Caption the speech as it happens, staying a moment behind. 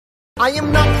I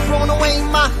am not throwing away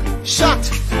my shot.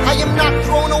 I am not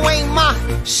throwing away my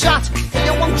shot. Hey,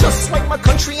 yo, I'm just like my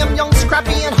country. I'm young,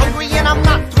 scrappy, and hungry, and I'm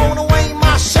not throwing away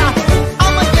my shot.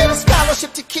 I'ma get a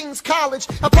scholarship to King's College.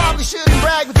 I probably shouldn't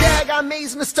brag, but dag, I'm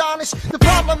amazed and astonished. The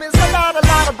problem is a lot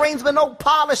of brains, but no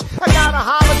polish. I gotta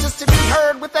holler just to be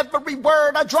heard with every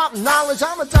word. I drop knowledge.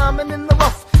 I'm a diamond in the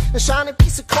rough, a shining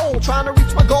piece of coal, trying to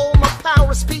reach my goal. My power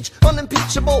of speech,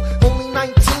 unimpeachable. Only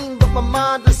 19, but my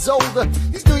mind is older.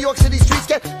 These New York City streets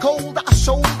get colder. I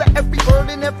shoulder every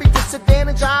burden, every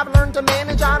disadvantage I've learned to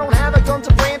manage. I don't have a gun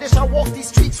to brandish. I walk these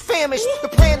streets famished. The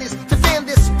plan is to fan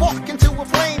this spark into a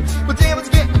flame. But damn, it's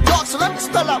getting dark, so let me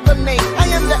spell out the name. I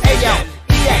am the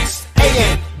A-L-E-X-A-N-D-E-R.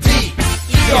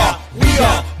 We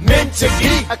are meant to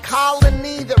be a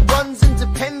colony that runs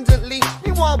independently.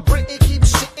 Meanwhile, Britain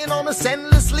keeps shitting on us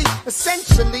endlessly.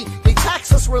 Essentially, they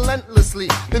tax us relentlessly.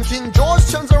 Then King George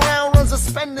turns around, runs a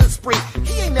spending spree.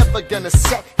 He ain't never gonna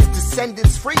set his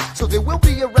descendants free. So there will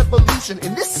be a revolution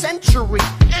in this century.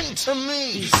 Enter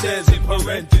me, he says in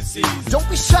parentheses. Don't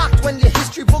be shocked when your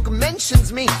history book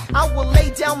mentions me. I will lay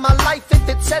down my life if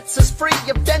it sets us free.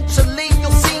 Eventually,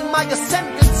 you'll see my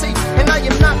ascendancy. And I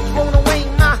am not throwing away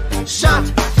my shot.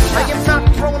 I am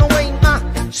not throwing away my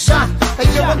shot. Hey,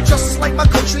 yo, I'm just like my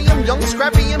country. I'm young,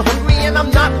 scrappy, and hungry, and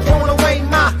I'm not throwing away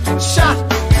my shot.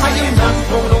 I am not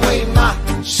throwing away my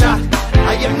shot.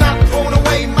 I am not throwing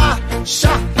away my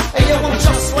shot. Hey, yo, I'm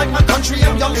just like my country.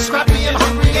 I'm young, scrappy, and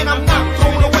hungry, and I'm not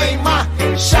throwing away my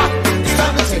shot. It's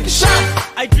time to take a shot.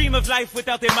 I dream of life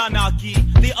without a monarchy.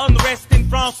 The unrest in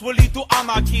France will lead to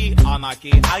anarchy.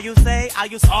 Anarchy, how you say? I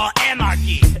use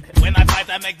anarchy. When I fight,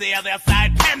 I make the other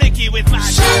side panicky with my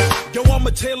shot. Yo, I'm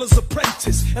a tailor's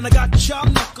apprentice, and I got child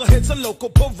knuckleheads and local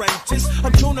parentes.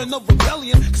 I'm joining a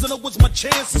rebellion, cause I know it's my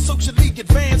chance to socially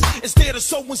advance. Instead of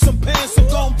sewing some pants, I'm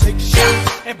gon' take a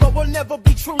shot. And but we'll never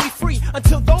be truly free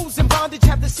until those in bondage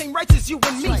have the same rights as you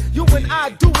and me. You and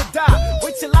I do or die.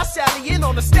 Wait till I sally in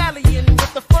on a stallion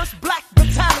with the first black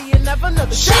battalion. Have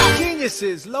another shot.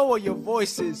 Geniuses, lower your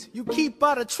voices. You keep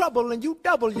out of trouble and you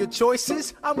double your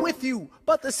choices. I'm with you,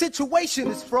 but the situation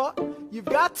is fraught. You've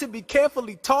got to be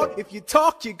carefully taught. If you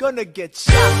talk, you're gonna get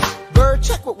shot. Bird,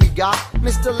 check what we got.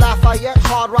 Mr. Lafayette,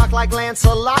 hard rock like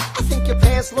Lancelot. I think your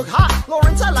pants look hot.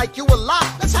 Lawrence, I like you a lot.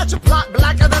 Let's hatch a plot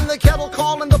blacker than the kettle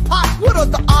calling the pot. What are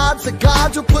the odds that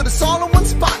God will put us all in one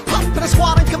spot? Pop in a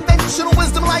squad and conventional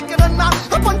wisdom, like it or not.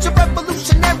 A bunch of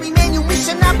revolutionary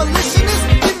manumission abolitionists.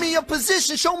 Give me a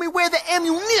position, show me where the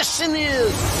ammunition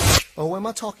is. Oh, am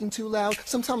I talking too loud?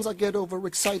 Sometimes I get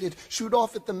overexcited, shoot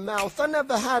off at the mouth. I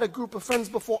never had a group of friends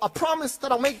before. I promise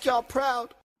that I'll make y'all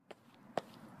proud.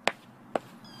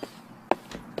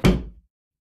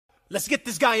 Let's get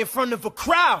this guy in front of a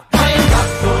crowd. I am not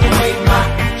throwing away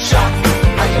my shot.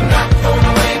 I am not throwing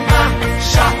away my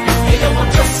shot. Hey, yo, I'm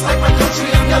just like